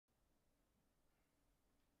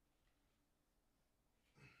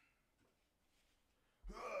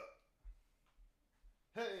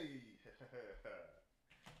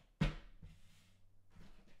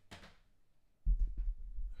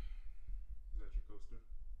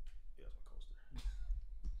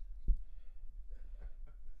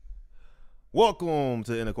Welcome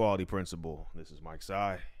to Inequality Principle. This is Mike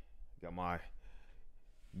Sai. Got my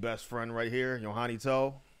best friend right here, Yohani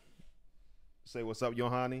Toe. Say what's up,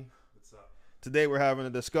 Yohani. What's up? Today we're having a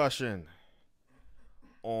discussion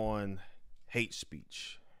on hate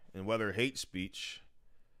speech and whether hate speech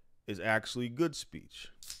is actually good speech.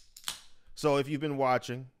 So if you've been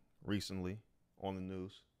watching recently on the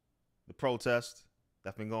news, the protests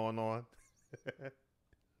that's been going on,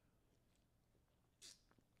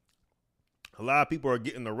 a lot of people are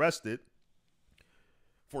getting arrested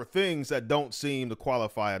for things that don't seem to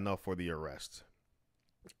qualify enough for the arrest.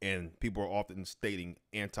 And people are often stating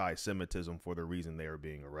anti-Semitism for the reason they are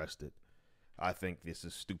being arrested. I think this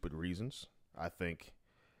is stupid reasons. I think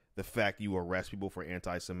the fact you arrest people for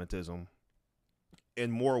anti-Semitism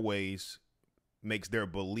in more ways makes their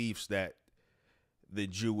beliefs that the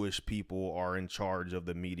Jewish people are in charge of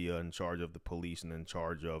the media, in charge of the police, and in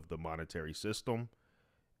charge of the monetary system.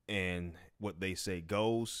 And what they say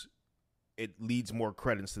goes, it leads more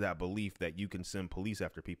credence to that belief that you can send police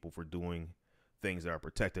after people for doing things that are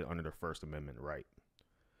protected under the First Amendment right.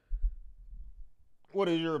 What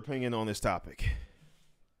is your opinion on this topic?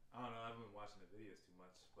 I don't know. I haven't been watching the videos too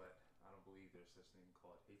much, but I don't believe there's such thing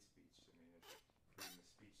called hate speech. I mean, it's freedom of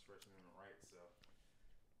speech, First Amendment right. So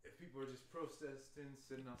if people are just protesting,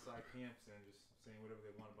 sitting outside camps, and just saying whatever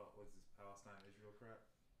they want about what's this Palestine-Israel crap,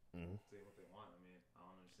 saying what they want, I mean, I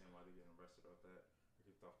don't understand why they're getting arrested off that or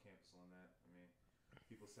kicked off campus on that. I mean,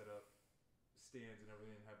 people set up stands and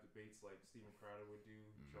everything and have debates like Steven Crowder would do,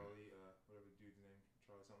 Charlie, whatever the dude's name,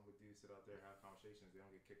 Charlie something would do, sit out there, have conversations. They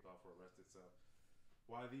don't get kicked off or arrested. So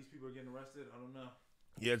why these people are getting arrested, I don't know.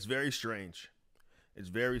 Yeah, it's very strange.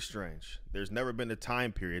 It's very strange. There's never been a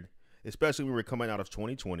time period, especially when we were coming out of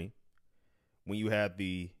 2020, when you had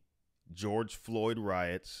the George Floyd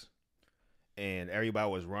riots and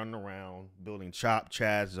everybody was running around building chop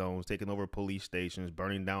chat zones, taking over police stations,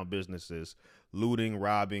 burning down businesses, looting,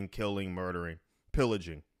 robbing, killing, murdering,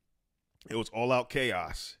 pillaging. It was all out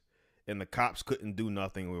chaos, and the cops couldn't do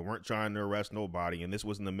nothing. We weren't trying to arrest nobody, and this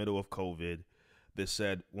was in the middle of COVID. This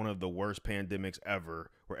said one of the worst pandemics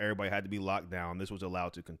ever, where everybody had to be locked down. This was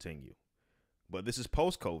allowed to continue. But this is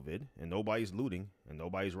post-COVID, and nobody's looting, and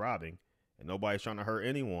nobody's robbing, and nobody's trying to hurt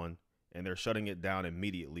anyone, and they're shutting it down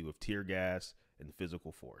immediately with tear gas and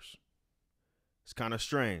physical force. It's kind of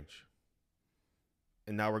strange.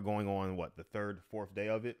 And now we're going on, what, the third, fourth day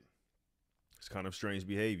of it? It's kind of strange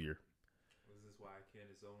behavior. Was this why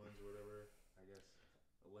Candace Owens or whatever, I guess,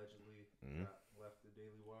 allegedly got left the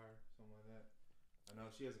Daily Wire, something like that? I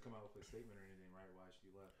know she hasn't come out with a statement or anything, right, why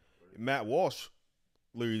she left. Matt Walsh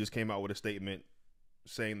literally just came out with a statement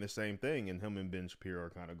saying the same thing, and him and Ben Shapiro are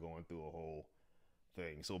kind of going through a whole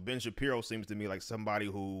thing. So Ben Shapiro seems to me like somebody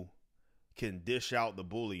who can dish out the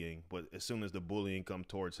bullying, but as soon as the bullying comes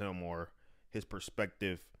towards him or his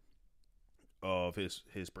perspective of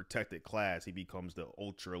his protected class, he becomes the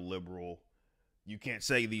ultra liberal, you can't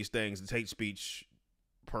say these things, it's hate speech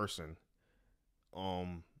person.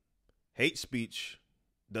 Hate speech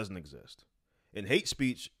doesn't exist. And hate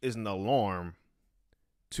speech is an alarm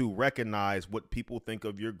to recognize what people think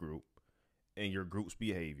of your group and your group's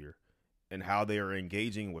behavior and how they are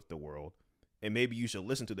engaging with the world. And maybe you should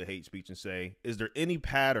listen to the hate speech and say, is there any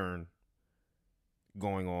pattern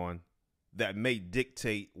going on that may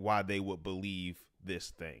dictate why they would believe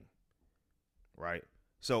this thing? Right?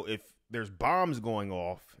 So if there's bombs going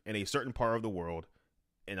off in a certain part of the world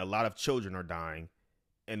and a lot of children are dying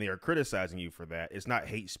and they are criticizing you for that, it's not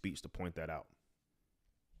hate speech to point that out.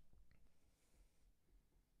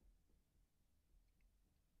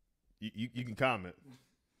 You can comment.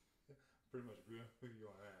 Pretty much agree with you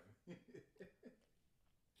on that.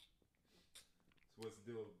 So what's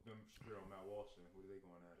the deal with Ben Shapiro and Matt Walsh? What are they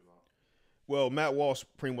going at about? Well, Matt Walsh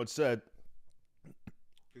pretty much said,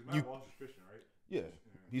 because Matt Walsh is Christian, right? Yeah.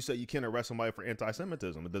 He said you can't arrest somebody for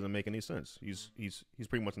anti-Semitism. It doesn't make any sense. He's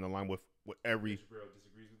pretty much in the line with what every. Shapiro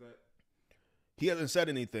disagrees with that. He hasn't said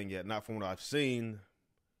anything yet, not from what I've seen,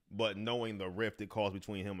 but knowing the rift it caused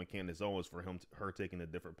between him and Candace Owens for her taking a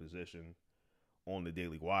different position on the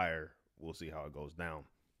Daily Wire, we'll see how it goes down.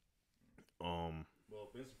 Well,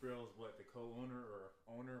 Ben Shapiro is what, the co-owner or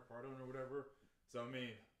owner, part owner, whatever. So I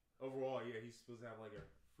mean, overall, yeah, he's supposed to have like a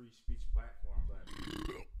free speech platform, but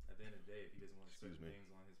at the end of the day, if he doesn't want to say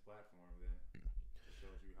things on his platform, then it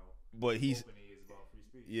shows you how open he is about free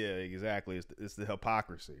speech. Yeah, exactly. It's the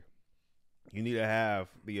hypocrisy. You need to have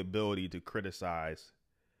the ability to criticize.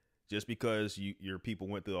 Just because your people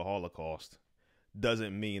went through the Holocaust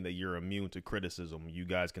doesn't mean that you're immune to criticism. You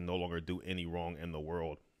guys can no longer do any wrong in the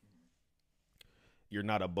world. You're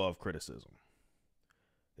not above criticism.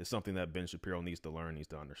 It's something that Ben Shapiro needs to learn, needs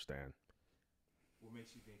to understand. what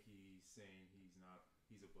makes you think he's saying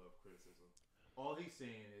he's above criticism? All he's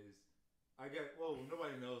saying is,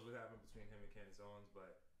 nobody knows what happened between him and Candace Owens,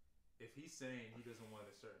 but if he's saying he doesn't want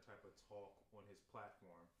a certain type of talk on his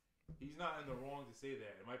platform, he's not in the wrong to say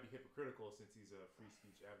that. It might be hypocritical since he's a free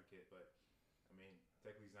speech advocate, but I mean,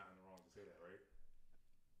 technically he's not in the wrong to say that, right?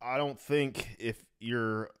 I don't think if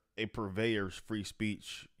you're a purveyor of free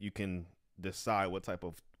speech, you can decide what type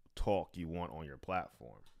of talk you want on your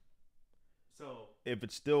platform. So if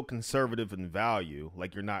it's still conservative in value,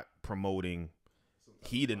 like you're not promoting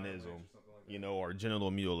hedonism, or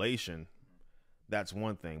genital mutilation, that's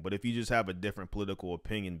one thing. But if you just have a different political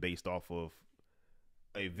opinion based off of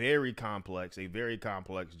a very complex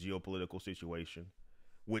geopolitical situation,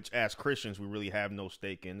 which as Christians we really have no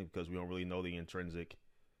stake in because we don't really know the intrinsic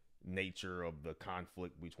nature of the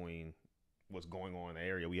conflict between what's going on in the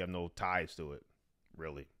area. We have no ties to it,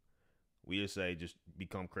 really. We just say just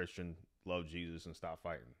become Christian, love Jesus, and stop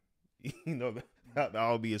fighting.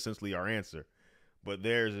 That'll be essentially our answer. But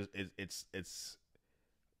theirs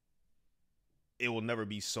it will never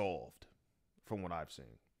be solved from what I've seen.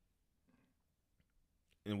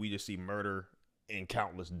 And we just see murder and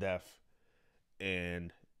countless death.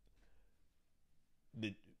 And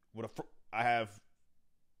I have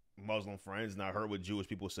Muslim friends, and I heard what Jewish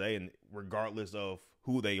people say, and regardless of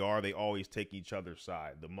who they are, they always take each other's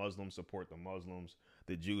side. The Muslims support the Muslims,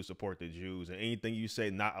 the Jews support the Jews, and anything you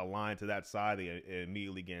say not aligned to that side, they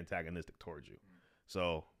immediately get antagonistic towards you.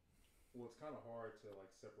 So, well, it's kind of hard to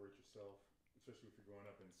separate yourself, especially if you're growing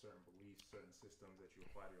up in certain beliefs, certain systems that you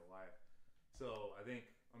apply to your life. So I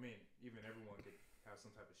mean, even everyone could have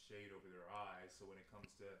some type of shade over their eyes. So when it comes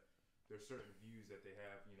to there's certain views that they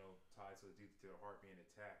have, tied so deep to their heart being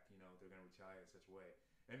attacked, they're going to retaliate in such a way.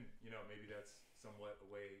 And, maybe that's somewhat a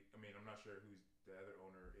way. I mean, I'm not sure who the other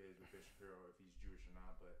owner is with Ben Shapiro, if he's Jewish or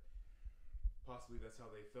not, but possibly that's how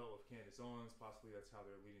they felt with Candace Owens. Possibly that's how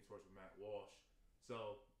they're leaning towards with Matt Walsh.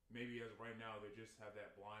 So maybe as of right now, they just have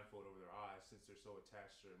that blindfold over their eyes since they're so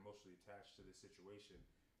attached or emotionally attached to this situation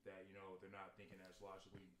that, they're not thinking as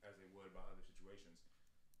logically as they would about other situations.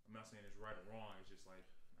 I'm not saying it's right or wrong. It's just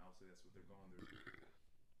obviously that's what they're going through.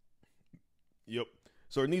 Yep.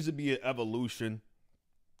 So there needs to be an evolution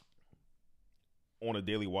on a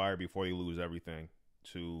Daily Wire before you lose everything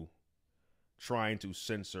to trying to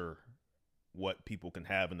censor what people can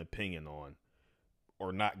have an opinion on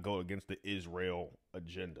or not go against the Israel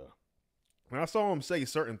agenda. And I saw him say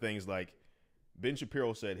certain things like Ben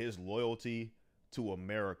Shapiro said his loyalty to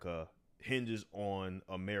America hinges on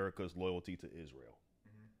America's loyalty to Israel.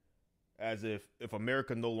 As if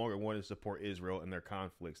America no longer wanted to support Israel in their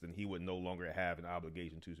conflicts, then he would no longer have an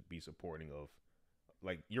obligation to be supporting of,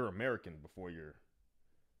 you're American before you're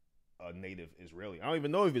a native Israeli. I don't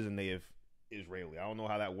even know if he's a native Israeli. I don't know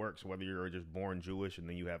how that works, whether you're just born Jewish and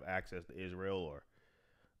then you have access to Israel, or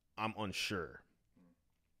I'm unsure.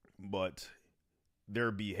 But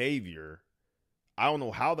their behavior, I don't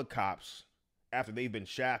know how the cops, after they've been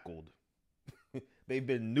shackled, they've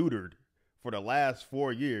been neutered for the last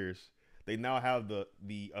 4 years, they now have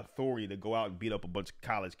the authority to go out and beat up a bunch of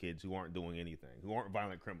college kids who aren't doing anything, who aren't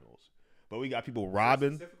violent criminals. But we got people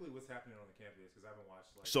robbing. Specifically, what's happening on the campus? Because I haven't watched.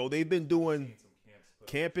 So they've been doing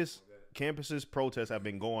campuses protests have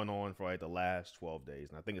been going on for the last 12 days,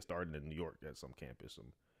 and I think it started in New York at some campus.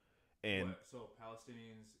 And so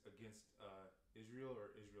Palestinians against Israel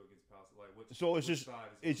or Israel against Palestine? So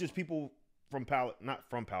it's just people from not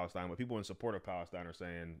from Palestine, but people in support of Palestine are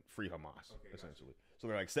saying free Hamas, essentially. Gotcha. So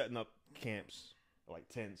they're setting up camps,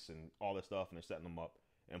 tents and all this stuff, and they're setting them up.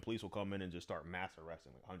 And police will come in and just start mass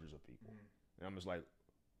arresting hundreds of people. And I'm just like,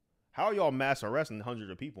 how are y'all mass arresting hundreds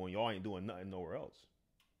of people and y'all ain't doing nothing nowhere else?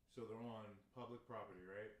 So they're on public property,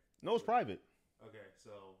 right? No, it's private. Okay,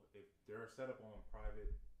 so if they're set up on a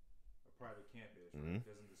private campus, right,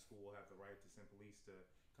 doesn't the school have the right to send police to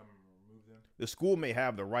come and remove them? The school may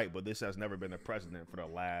have the right, but this has never been a precedent for the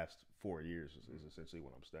last 4 years, is essentially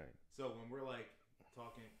what I'm saying. So when we're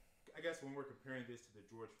talking, I guess when we're comparing this to the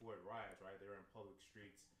George Floyd riots, right? They were in public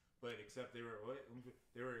streets, but except they were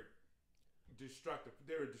destructive.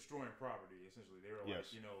 They were destroying property, essentially. They were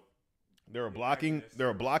they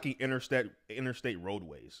were blocking interstate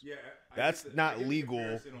roadways. Yeah, that's not legal.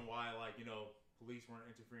 On why police weren't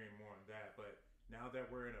interfering more on that, but now that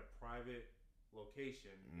we're in a private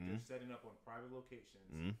location, they're setting up on private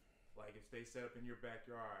locations. If they set up in your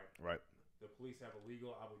backyard, right? The police have a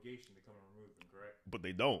legal obligation to come and remove them, correct? But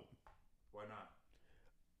they don't. Why not?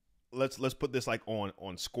 Let's put this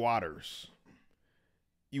on squatters.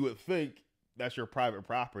 You would think that's your private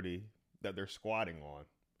property that they're squatting on.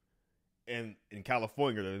 And in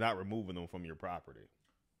California, they're not removing them from your property.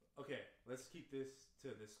 Okay, let's keep this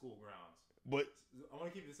to the school grounds. But I want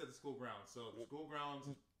to keep this at the school grounds. So the school grounds,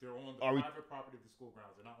 they're on the Are we- private property of the school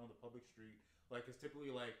grounds. They're not on the public street. Like it's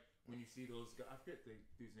typically like when you see those guys, I forget the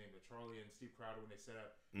dude's name, but Charlie and Steve Crowder when they set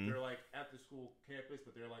up, they're like at the school campus,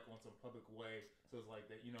 but they're like on some public way. So it's like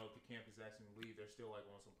that, you know, if the campus actually leave, they're still like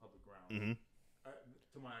on some public ground.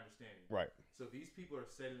 To my understanding, right. So these people are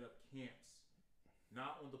setting up camps,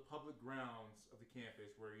 not on the public grounds of the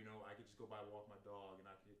campus where, you know, I could just go by, walk my dog, and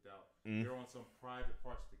I get kicked out. They're on some private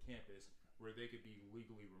parts of the campus where they could be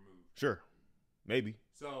legally removed. Sure. Maybe.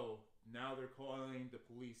 So now they're calling the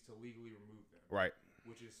police to legally remove them. Right.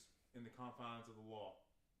 Which is in the confines of the law.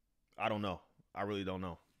 I don't know. I really don't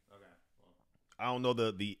know. Okay. Well, I don't know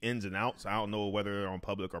the ins and outs. I don't know whether they're on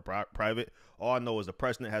public or private. All I know is the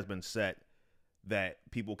precedent has been set that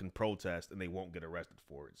people can protest and they won't get arrested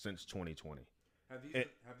for it since 2020. Have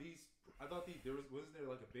these? I thought wasn't there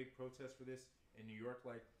like a big protest for this in New York,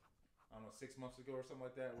 like I don't know, 6 months ago or something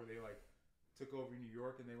like that, where they like took over New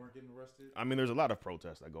York and they weren't getting arrested. I mean, there's a lot of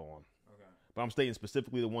protests that go on. Okay. But I'm stating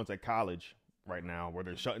specifically the ones at college right now where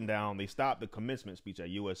they're shutting down. They stopped the commencement speech at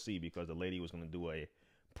USC because the lady was going to do a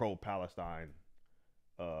pro-Palestine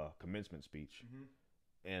commencement speech,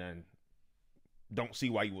 and don't see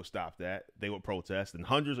why you would stop that. They would protest, and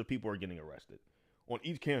hundreds of people are getting arrested on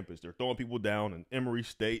each campus. They're throwing people down in Emory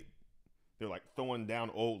State. They're like throwing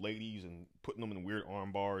down old ladies and putting them in weird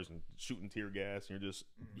arm bars and shooting tear gas. And you're just,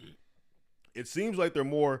 it seems like they're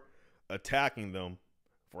more attacking them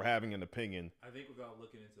for having an opinion. I think without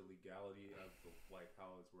looking into legality of like how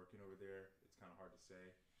it's working over there, it's kind of hard to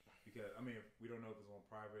say. Because, I mean, we don't know if it's on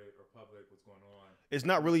private or public, what's going on. It's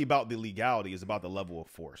not really about the legality. It's about the level of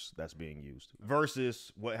force that's being used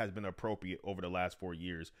versus what has been appropriate over the last 4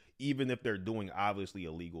 years, even if they're doing obviously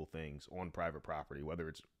illegal things on private property, whether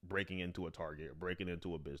it's breaking into a Target or breaking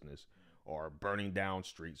into a business or burning down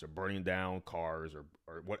streets or burning down cars or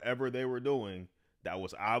whatever they were doing that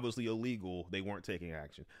was obviously illegal. They weren't taking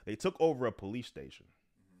action. They took over a police station.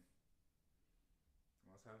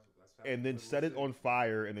 And then set it on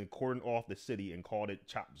fire and then cordoned off the city and called it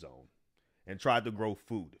Chop Zone and tried to grow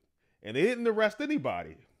food. And they didn't arrest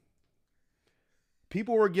anybody.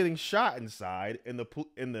 People were getting shot inside and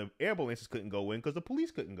the ambulances couldn't go in because the police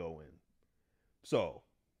couldn't go in. So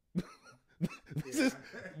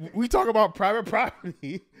we talk about private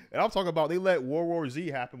property and I'm talking about they let World War Z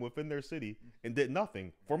happen within their city and did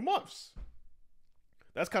nothing for months.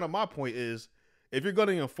 That's kind of my point is if you're going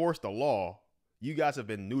to enforce the law, you guys have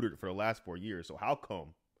been neutered for the last 4 years, so how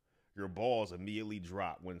come your balls immediately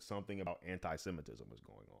drop when something about anti-Semitism is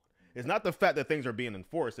going on? It's not the fact that things are being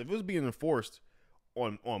enforced. If it was being enforced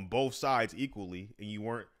on both sides equally and you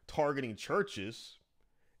weren't targeting churches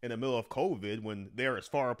in the middle of COVID when they're as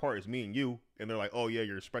far apart as me and you, and they're like, oh, yeah,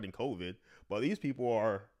 you're spreading COVID, but these people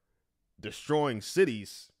are destroying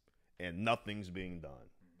cities and nothing's being done.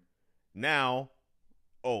 Now,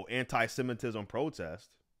 anti-Semitism protest.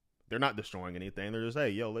 They're not destroying anything. They're just,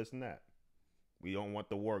 hey, yo, listen to that. We don't want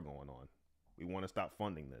the war going on. We want to stop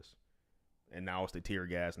funding this. And now it's the tear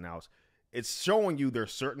gas. Now it's showing you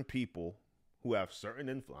there's certain people who have certain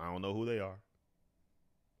influence. I don't know who they are.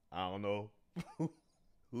 I don't know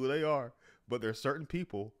who they are. But there's certain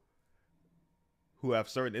people who have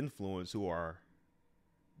certain influence who are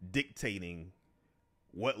dictating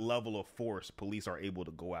what level of force police are able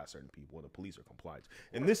to go at certain people, and the police are compliant.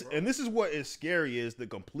 And this is what is scary is the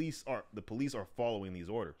police are following these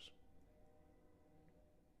orders.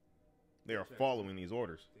 They are following these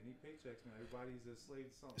orders. They need paychecks, man. Everybody's a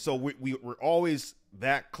slave to something. So we're always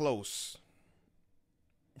that close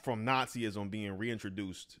from Nazism being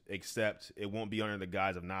reintroduced, except it won't be under the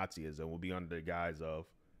guise of Nazism. It will be under the guise of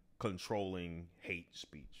controlling hate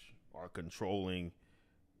speech or controlling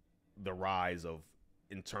the rise of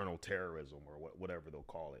internal terrorism or whatever they'll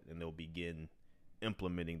call it, and they'll begin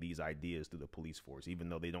implementing these ideas through the police force, even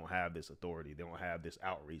though they don't have this authority, they don't have this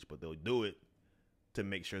outreach, but they'll do it to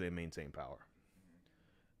make sure they maintain power.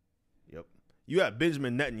 Yep. You have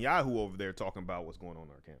Benjamin Netanyahu over there talking about what's going on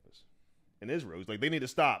our campus in Israel. He's like, they need to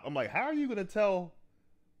stop. I'm like, how are you going to tell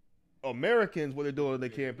Americans what they're doing on their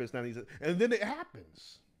campus now? And then it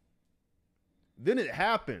happens.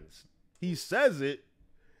 He says it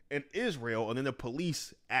in Israel, and then the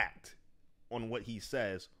police act on what he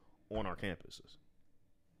says on our campuses.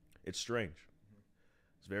 It's strange.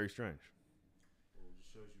 It's very strange. Well, it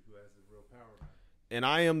just shows you who has the real power, man. And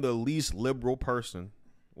I am the least liberal person.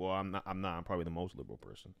 Well, I'm not. I'm probably the most liberal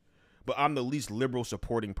person. But I'm the least liberal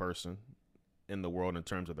supporting person in the world in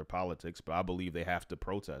terms of their politics. But I believe they have to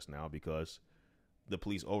protest now because the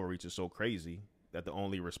police overreach is so crazy that the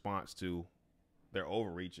only response to their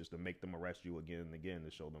overreach is to make them arrest you again and again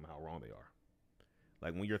to show them how wrong they are.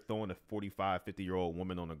 Like when you're throwing a 45, 50-year-old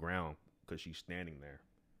woman on the ground because she's standing there,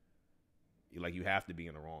 you have to be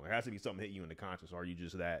in the wrong. There has to be something hitting you in the conscience, or are you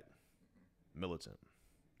just that militant?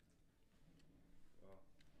 Well,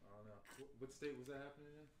 I don't know. What state was that happening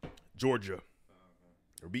in? Georgia. Okay.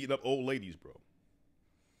 They're beating up old ladies, bro.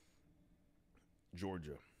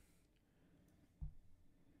 Georgia.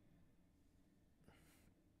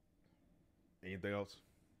 Anything else?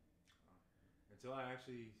 Until I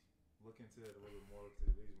actually look into it a little bit more, look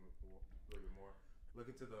into the leagues a little bit more, look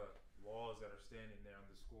into the laws that are standing there on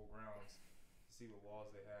the school grounds, to see what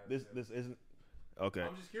laws they have. This isn't okay.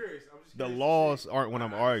 I'm just curious. The laws aren't when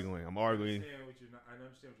I'm arguing. I'm arguing. I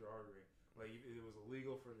understand what you're arguing. Like it was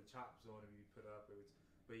illegal for the chop zone to be put up.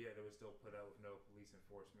 But yet it was still put up with no police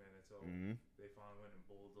enforcement until they finally went and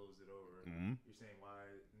bulldozed it over. You're saying why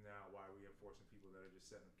are we enforcing people that are just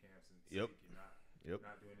setting up camps and not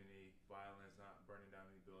doing any violence, not burning down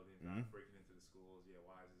any buildings, not breaking into the schools? Yeah,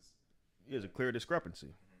 why is this? There's a clear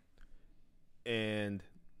discrepancy, and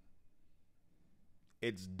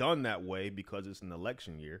it's done that way because it's an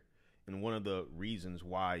election year, and one of the reasons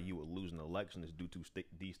why you would lose an election is due to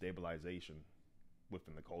destabilization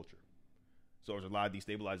within the culture. So there's a lot of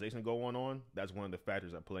destabilization going on. That's one of the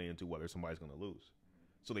factors that play into whether somebody's going to lose.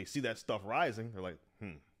 So they see that stuff rising. They're like,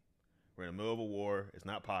 we're in the middle of a war. It's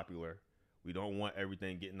not popular. We don't want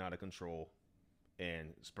everything getting out of control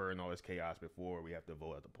and spurring all this chaos before we have to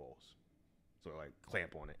vote at the polls. So they're like,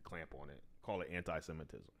 clamp on it. Call it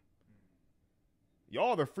anti-Semitism.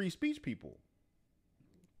 Y'all are the free speech people.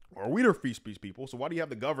 Or we the free speech people. So why do you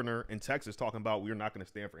have the governor in Texas talking about we're not going to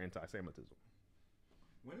stand for anti-Semitism?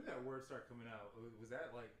 When did that word start coming out? Was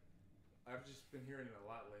that like, I've just been hearing it a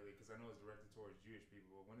lot lately because I know it's directed towards Jewish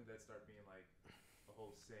people. When did that start being like a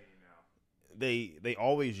whole saying now? They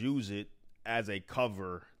always use it as a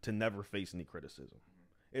cover to never face any criticism.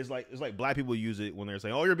 It's like black people use it when they're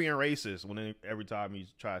saying, "Oh, you're being racist." When every time you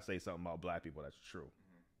try to say something about black people, that's true.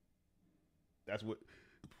 That's what.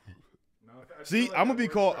 No, See, like I'm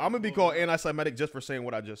gonna be called anti-Semitic just for saying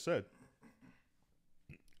what I just said.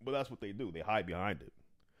 But that's what they do. They hide behind it.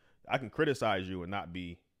 I can criticize you and not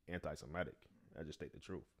be anti-Semitic. I just state the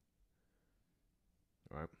truth.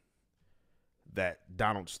 All right. That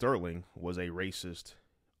Donald Sterling was a racist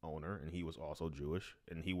owner, and he was also Jewish,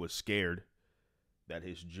 and he was scared that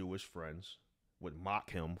his Jewish friends would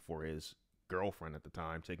mock him for his girlfriend at the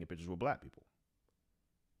time taking pictures with black people.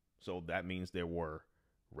 So that means there were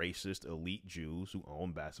racist elite Jews who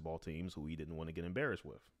own basketball teams who he didn't want to get embarrassed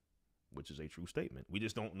with, which is a true statement. We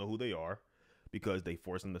just don't know who they are because they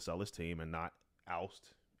forced him to sell his team and not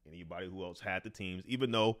oust anybody who else had the teams,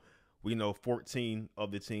 even though we know 14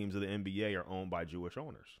 of the teams of the NBA are owned by Jewish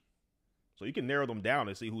owners. So you can narrow them down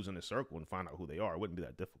and see who's in the circle and find out who they are. It wouldn't be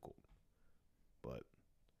that difficult. But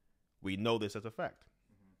we know this as a fact.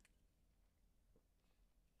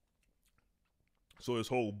 So this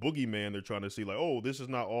whole boogeyman, they're trying to see like, oh, this is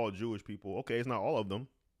not all Jewish people. Okay, it's not all of them,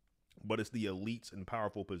 but it's the elites in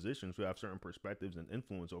powerful positions who have certain perspectives and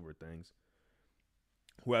influence over things,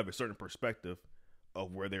 who have a certain perspective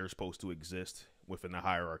of where they're supposed to exist within the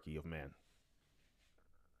hierarchy of man.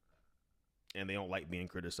 And they don't like being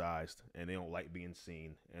criticized, and they don't like being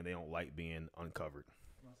seen, and they don't like being uncovered.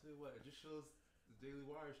 I'll tell you what, it just shows the Daily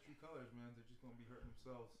Wire's true colors, man. They're just going to be hurting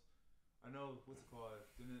themselves. I know, what's it called?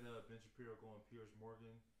 Didn't Ben Shapiro go on Piers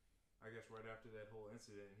Morgan, I guess, right after that whole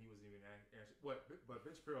incident, and he wasn't even answering. What? But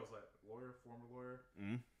Ben Shapiro's like lawyer, former lawyer.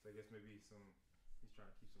 So I guess maybe he's trying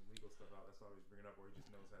to keep some legal stuff out. That's all he's bringing up, or he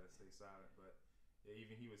just knows how to stay silent. But yeah,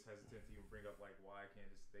 even he was hesitant to even bring up like why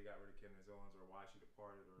they got rid of Candace Owens, or why she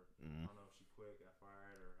departed, or I don't know if she quit, got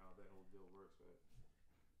fired, or how that whole deal works. But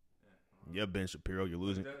yeah, Ben Shapiro, you're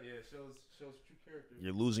losing. It shows true character.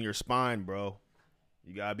 You're losing your spine, bro.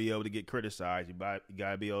 You gotta be able to get criticized. You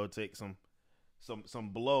gotta be able to take some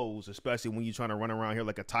blows, especially when you're trying to run around here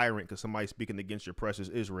like a tyrant because somebody's speaking against your precious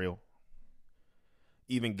Israel.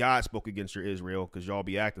 Even God spoke against your Israel because y'all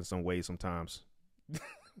be acting some ways sometimes.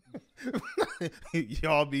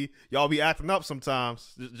 y'all be acting up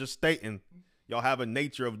sometimes. Just stating, y'all have a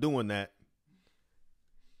nature of doing that.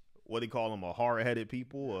 What do you call them? A hard-headed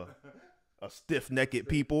people, a stiff-necked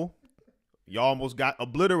people. Y'all almost got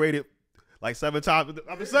obliterated like 7 times.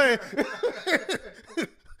 I'm just saying.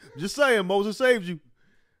 Just saying, Moses saved you.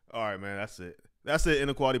 All right, man. That's it.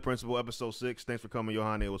 Inequality Principle, episode 6. Thanks for coming,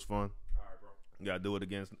 Johanny. It was fun. All right, bro. You got to do it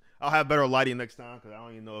again. I'll have better lighting next time because I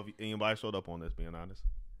don't even know if anybody showed up on this, being honest.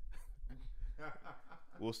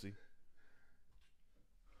 We'll see.